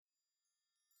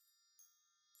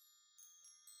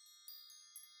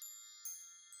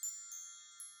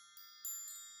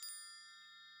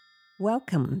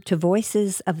Welcome to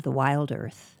Voices of the Wild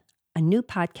Earth, a new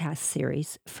podcast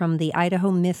series from the Idaho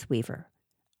Mythweaver.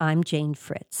 I'm Jane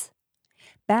Fritz.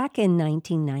 Back in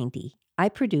 1990, I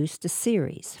produced a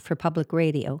series for public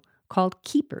radio called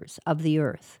Keepers of the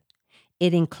Earth.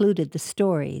 It included the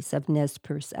stories of Nez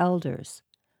Perce elders,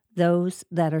 those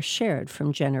that are shared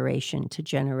from generation to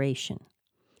generation.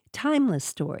 Timeless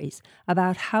stories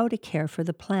about how to care for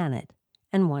the planet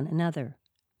and one another.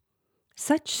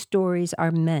 Such stories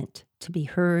are meant to be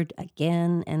heard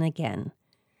again and again.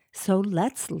 So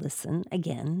let's listen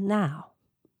again now.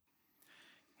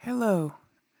 Hello,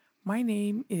 my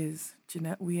name is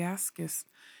Jeanette Weaskus,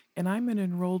 and I'm an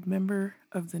enrolled member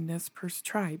of the Nez Perce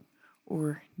Tribe,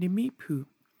 or Nimi'ipuu.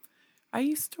 I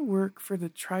used to work for the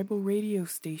tribal radio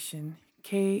station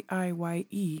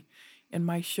KIYE, and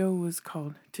my show was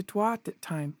called Titwaatit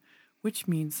Time, which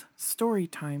means story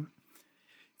time.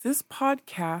 This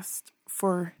podcast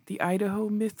for the Idaho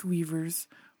Mythweavers,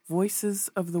 Voices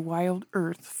of the Wild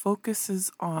Earth,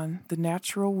 focuses on the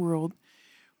natural world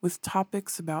with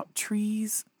topics about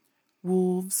trees,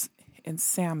 wolves, and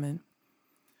salmon.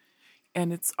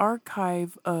 And its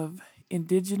archive of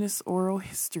Indigenous oral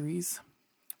histories.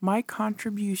 My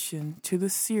contribution to the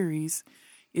series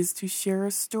is to share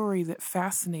a story that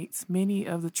fascinates many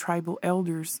of the tribal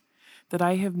elders that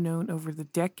I have known over the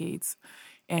decades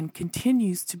and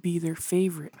continues to be their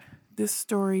favorite. This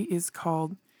story is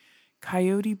called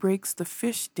Coyote Breaks the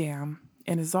Fish Dam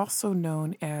and is also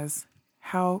known as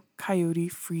How Coyote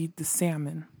Freed the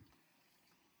Salmon.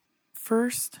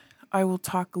 First, I will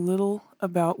talk a little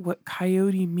about what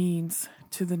Coyote means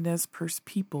to the Nez Perce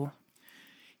people.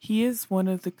 He is one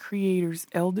of the Creator's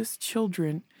eldest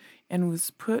children and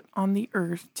was put on the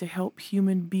earth to help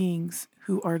human beings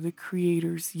who are the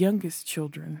Creator's youngest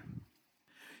children.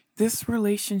 This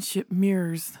relationship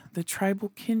mirrors the tribal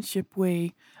kinship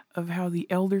way of how the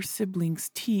elder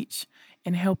siblings teach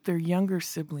and help their younger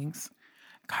siblings.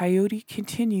 Coyote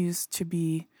continues to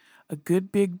be a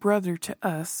good big brother to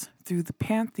us through the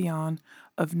pantheon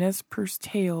of Nez Perce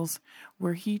tales,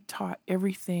 where he taught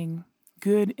everything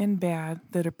good and bad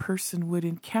that a person would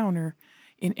encounter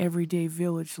in everyday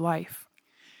village life.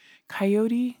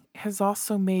 Coyote has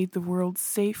also made the world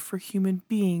safe for human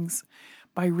beings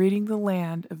by ridding the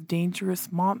land of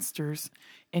dangerous monsters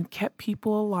and kept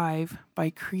people alive by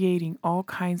creating all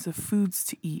kinds of foods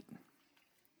to eat.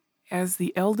 As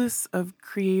the eldest of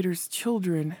Creator's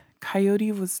children,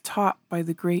 Coyote was taught by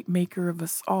the great Maker of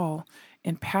us all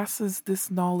and passes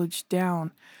this knowledge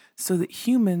down so that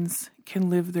humans can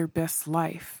live their best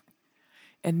life.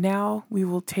 And now we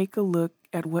will take a look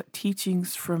at what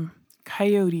teachings from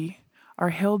Coyote are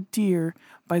held dear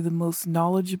by the most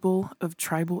knowledgeable of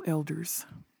tribal elders.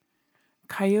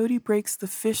 Coyote Breaks the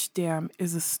Fish Dam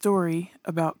is a story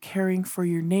about caring for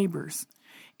your neighbors.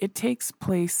 It takes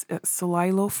place at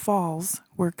Celilo Falls,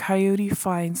 where Coyote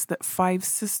finds that 5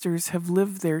 sisters have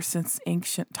lived there since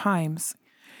ancient times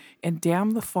and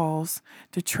dam the falls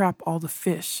to trap all the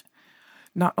fish.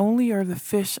 Not only are the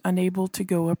fish unable to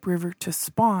go upriver to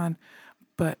spawn,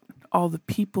 but all the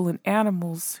people and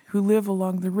animals who live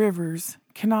along the rivers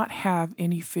cannot have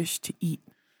any fish to eat.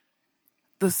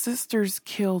 The sisters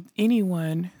killed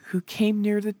anyone who came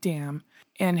near the dam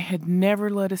and had never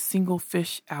let a single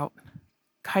fish out.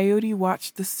 Coyote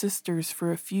watched the sisters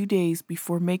for a few days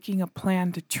before making a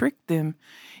plan to trick them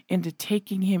into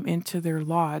taking him into their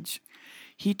lodge.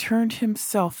 He turned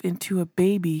himself into a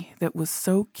baby that was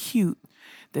so cute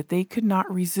that they could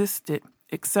not resist it,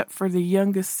 except for the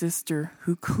youngest sister,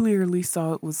 who clearly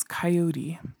saw it was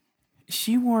Coyote.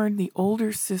 She warned the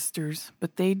older sisters,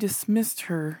 but they dismissed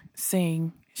her,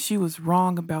 saying she was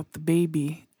wrong about the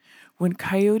baby. When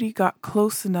Coyote got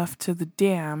close enough to the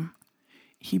dam,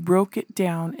 he broke it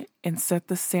down and set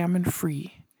the salmon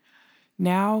free.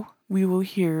 Now we will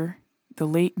hear the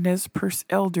late Nez Perce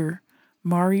elder,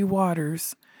 Mari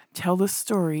Waters, tell the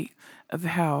story of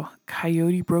how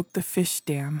Coyote broke the fish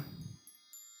dam.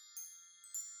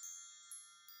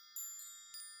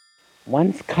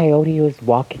 Once Coyote was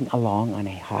walking along on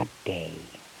a hot day.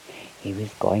 He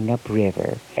was going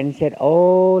upriver, and he said,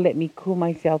 "Oh, let me cool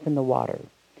myself in the water."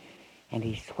 And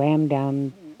he swam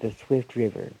down the swift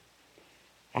river.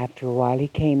 After a while he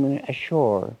came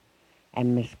ashore,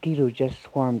 and mosquitoes just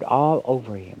swarmed all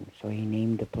over him. So he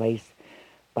named the place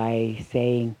by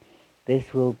saying,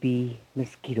 "This will be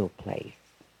Mosquito Place."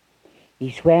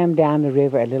 He swam down the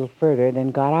river a little further,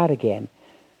 then got out again.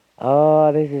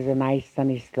 "Oh, this is a nice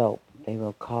sunny slope. They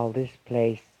will call this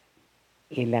place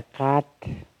Ilakat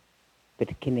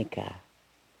Bitkinika,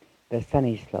 the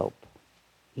sunny slope."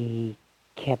 He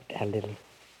kept a little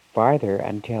farther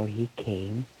until he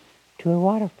came to a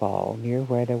waterfall near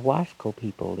where the Wasco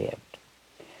people lived.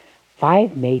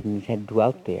 5 maidens had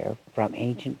dwelt there from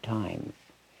ancient times.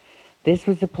 This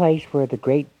was the place where the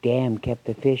great dam kept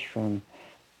the fish from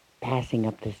passing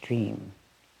up the stream.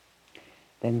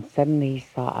 Then suddenly he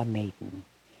saw a maiden.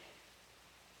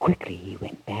 Quickly he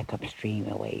went back upstream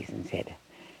a ways and said,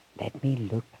 "Let me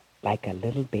look like a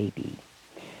little baby,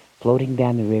 floating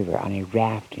down the river on a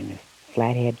raft in a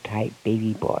flathead-type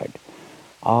baby board,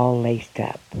 all laced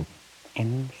up."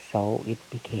 And so it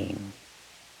became.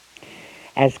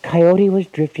 As Coyote was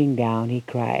drifting down, he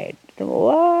cried,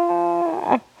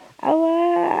 "Wah!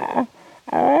 Wah!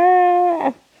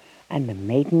 Wah!" And the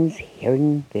maidens,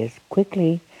 hearing this,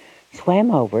 quickly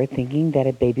swam over, thinking that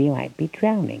a baby might be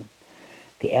drowning.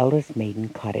 The eldest maiden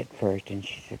caught it first, and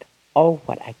she said, "Oh,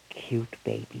 what a cute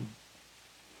baby."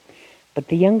 But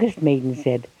the youngest maiden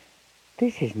said,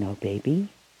 "This is no baby.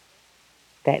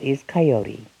 That is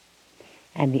Coyote."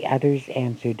 And the others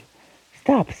answered,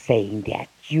 "Stop saying that.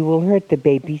 You will hurt the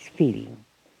baby's feeling."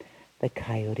 The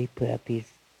Coyote put up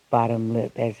his bottom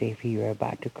lip as if he were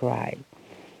about to cry.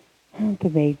 The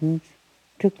maidens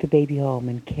took the baby home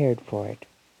and cared for it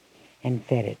and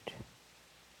fed it.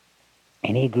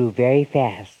 And he grew very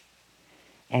fast.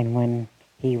 And when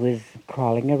he was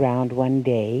crawling around one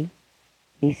day,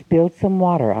 he spilled some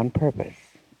water on purpose.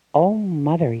 "Oh,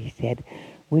 Mother," he said,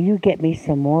 "will you get me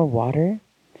some more water?"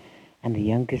 And the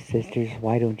youngest sisters,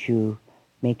 "Why don't you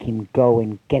make him go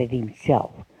and get it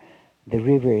himself? The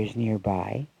river is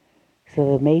nearby." So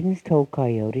the maidens told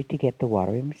Coyote to get the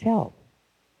water himself.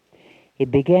 He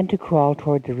began to crawl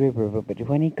toward the river, but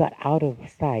when he got out of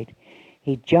sight,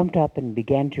 he jumped up and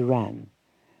began to run.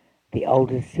 The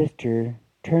oldest sister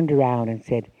turned around and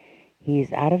said, "He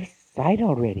is out of sight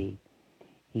already.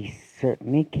 He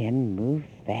certainly can move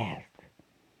fast."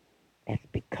 "That's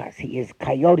because he is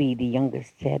Coyote," the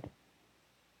youngest said.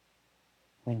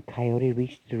 When Coyote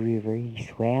reached the river, he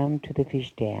swam to the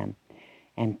fish dam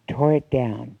and tore it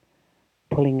down,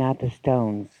 pulling out the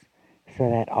stones so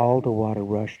that all the water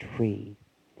rushed free.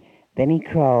 Then he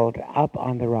crawled up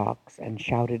on the rocks and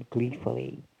shouted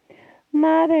gleefully,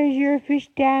 "Mother, your fish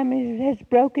dam has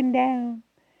broken down."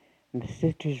 And the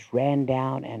sisters ran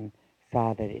down and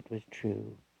saw that it was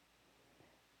true.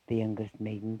 The youngest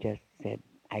maiden just said,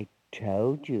 "I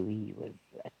told you he was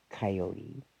a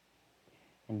coyote."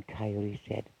 And Coyote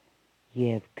said,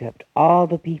 "You have kept all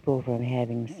the people from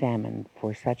having salmon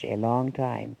for such a long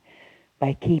time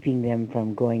by keeping them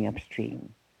from going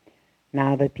upstream.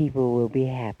 Now the people will be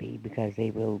happy because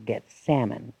they will get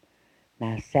salmon.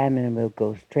 Now salmon will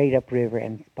go straight upriver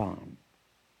and spawn."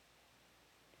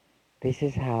 This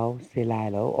is how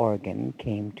Celilo, Oregon,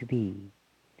 came to be,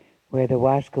 where the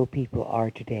Wasco people are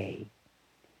today,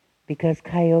 because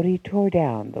Coyote tore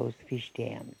down those fish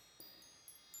dams.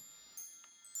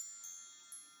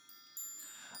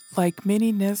 Like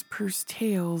many Nez Perce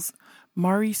tales,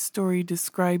 Mari's story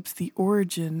describes the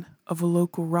origin of a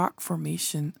local rock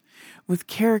formation, with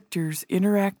characters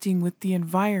interacting with the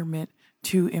environment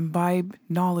to imbibe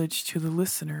knowledge to the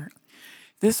listener.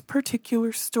 This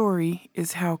particular story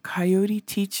is how Coyote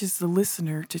teaches the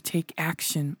listener to take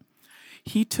action.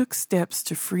 He took steps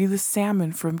to free the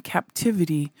salmon from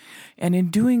captivity, and in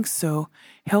doing so,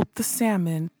 helped the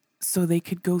salmon so they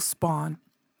could go spawn.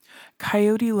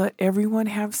 Coyote let everyone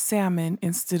have salmon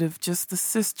instead of just the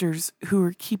sisters who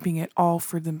were keeping it all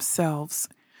for themselves.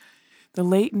 The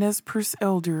late Nez Perce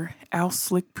elder, Al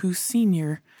Slickpoo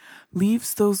Sr.,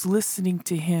 leaves those listening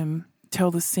to him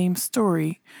tell the same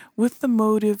story with the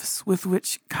motives with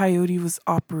which Coyote was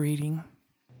operating.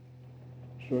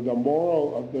 So the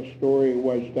moral of the story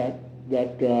was that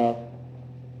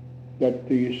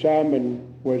the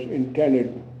salmon was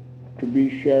intended to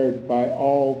be shared by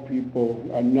all people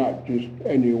and not just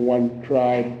any one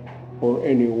tribe or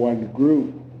any one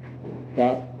group.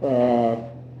 That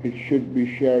it should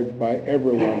be shared by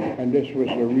everyone, and this was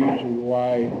the reason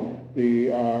why the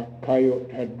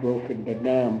coyote had broken the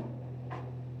dam.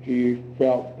 He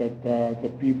felt that the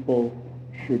people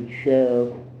should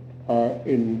share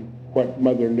in what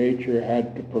Mother Nature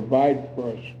had to provide for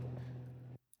us.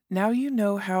 Now you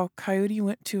know how Coyote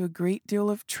went to a great deal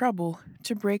of trouble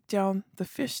to break down the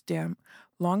fish dam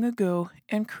long ago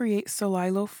and create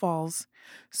Celilo Falls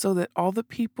so that all the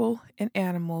people and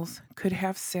animals could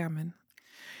have salmon.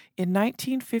 In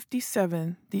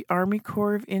 1957, the Army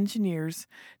Corps of Engineers,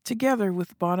 together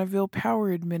with Bonneville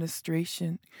Power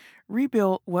Administration,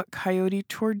 rebuilt what Coyote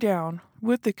tore down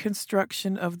with the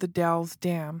construction of the Dalles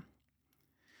Dam.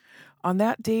 On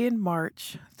that day in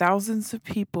March, thousands of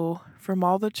people from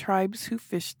all the tribes who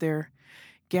fished there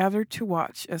gathered to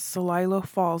watch as Celilo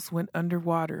Falls went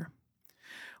underwater.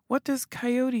 What does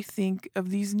Coyote think of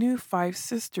these new 5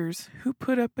 sisters who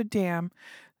put up a dam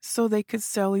so they could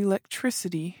sell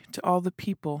electricity to all the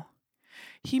people?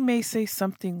 He may say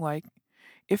something like,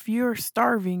 "If you're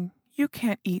starving, you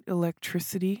can't eat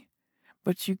electricity,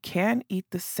 but you can eat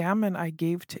the salmon I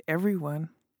gave to everyone."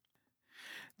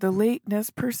 The late Nez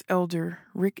Perce elder,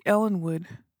 Rick Ellenwood,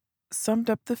 summed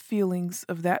up the feelings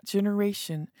of that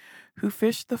generation who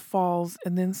fished the falls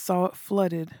and then saw it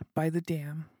flooded by the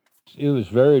dam. It was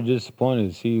very disappointing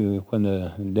to see when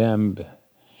the dam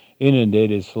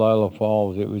inundated Salila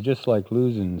Falls. It was just like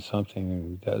losing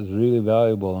something that was really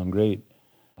valuable and great.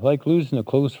 Like losing a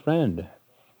close friend.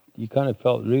 You kind of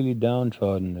felt really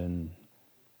downtrodden and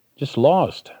just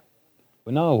lost.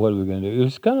 But now what are we going to do? It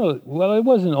was kind of, well, it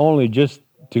wasn't only just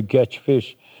to catch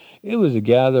fish. It was a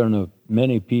gathering of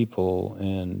many people,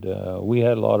 and we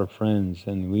had a lot of friends,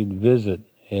 and we'd visit,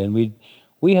 and we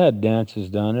had dances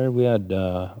down there. We had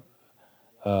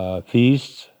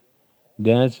feasts,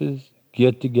 dances,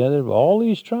 get together, all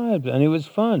these tribes, and it was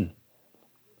fun.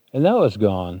 And that was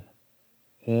gone.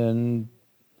 And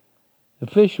the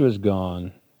fish was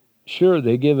gone. Sure,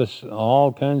 they give us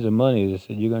all kinds of money. They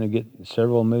said, you're going to get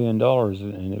several $1 million,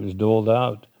 and it was doled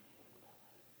out.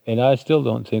 And I still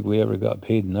don't think we ever got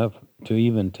paid enough to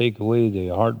even take away the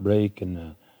heartbreak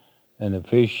and the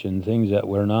fish and things that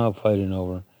we're now fighting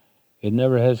over. It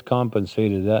never has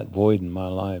compensated that void in my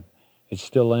life. It's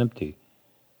still empty.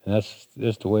 And that's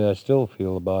just the way I still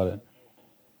feel about it.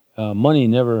 Money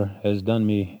never has done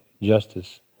me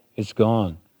justice. It's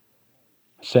gone.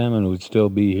 Salmon would still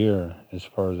be here as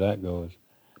far as that goes.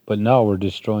 But now we're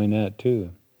destroying that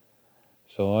too.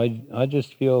 So I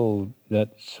just feel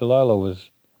that Salila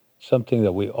was something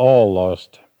that we all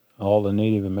lost, all the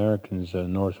Native Americans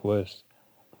Northwest.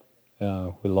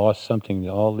 We lost something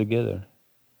altogether.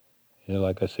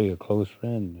 Like I say, a close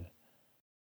friend.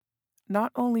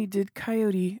 Not only did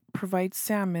Coyote provide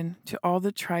salmon to all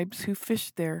the tribes who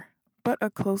fished there, but a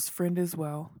close friend as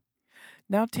well.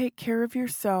 Now take care of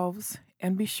yourselves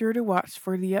and be sure to watch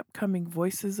for the upcoming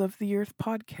Voices of the Earth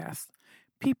podcast,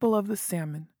 People of the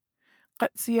Salmon.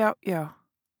 Qatsi out ya.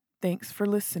 Thanks for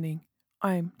listening.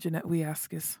 I'm Jeanette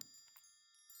Weaskus.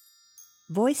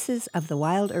 Voices of the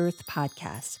Wild Earth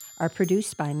podcast are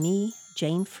produced by me,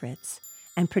 Jane Fritz,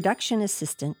 and production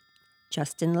assistant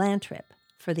Justin Lantrip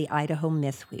for the Idaho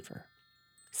Mythweaver.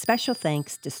 Special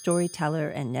thanks to storyteller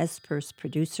and Nez Perce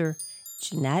producer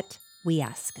Jeanette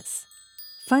Weaskus.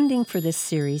 Funding for this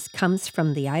series comes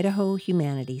from the Idaho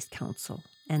Humanities Council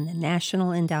and the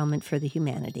National Endowment for the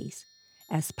Humanities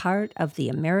as part of the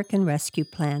American Rescue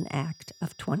Plan Act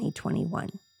of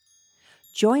 2021.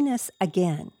 Join us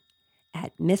again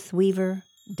at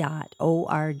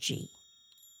mythweaver.org.